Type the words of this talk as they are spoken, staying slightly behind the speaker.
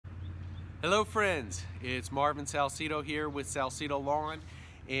Hello friends, it's Marvin Salcedo here with Salcedo Lawn,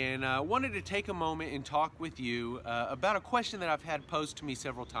 and I wanted to take a moment and talk with you about a question that I've had posed to me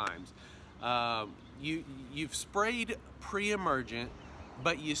several times. You've sprayed pre-emergent,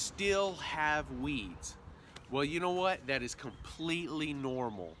 but you still have weeds. Well, you know what? That is completely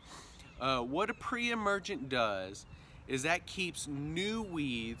normal. What a pre-emergent does is that keeps new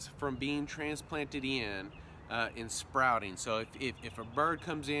weeds from being transplanted in sprouting. So if a bird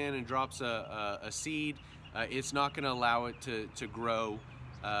comes in and drops a seed, it's not going to allow it to grow,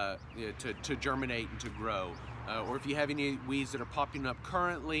 to germinate and to grow. Or if you have any weeds that are popping up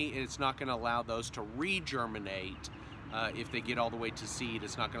currently, it's not going to allow those to regerminate. If they get all the way to seed,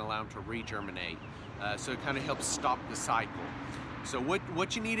 it's not going to allow them to regerminate. So it kind of helps stop the cycle. So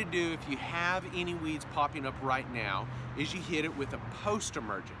what you need to do if you have any weeds popping up right now is you hit it with a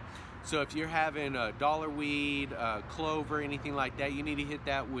post-emergent. So if you're having a dollarweed, clover, anything like that, you need to hit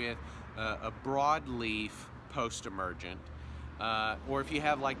that with a broadleaf post-emergent. Or if you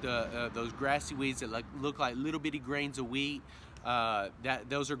have like those grassy weeds that look like little bitty grains of wheat,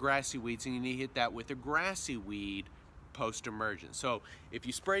 those are grassy weeds, and you need to hit that with a grassy weed post-emergent. So if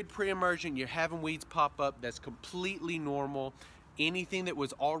you sprayed pre-emergent, you're having weeds pop up, that's completely normal. Anything that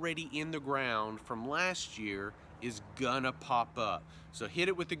was already in the ground from last year is gonna pop up. So hit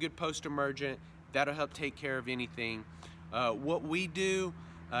it with a good post-emergent. That'll help take care of anything. What we do,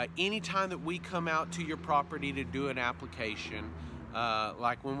 anytime that we come out to your property to do an application,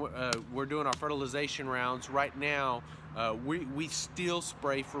 like when we're doing our fertilization rounds right now, we still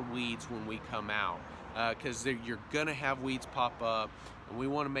spray for weeds when we come out, because you're gonna have weeds pop up, and we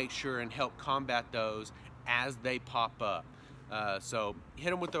wanna make sure and help combat those as they pop up. So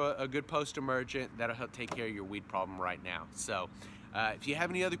hit them with a good post-emergent. That'll help take care of your weed problem right now. So if you have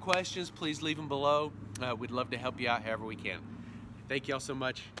any other questions, please leave them below. We'd love to help you out however we can. Thank y'all so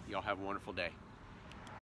much. Y'all have a wonderful day.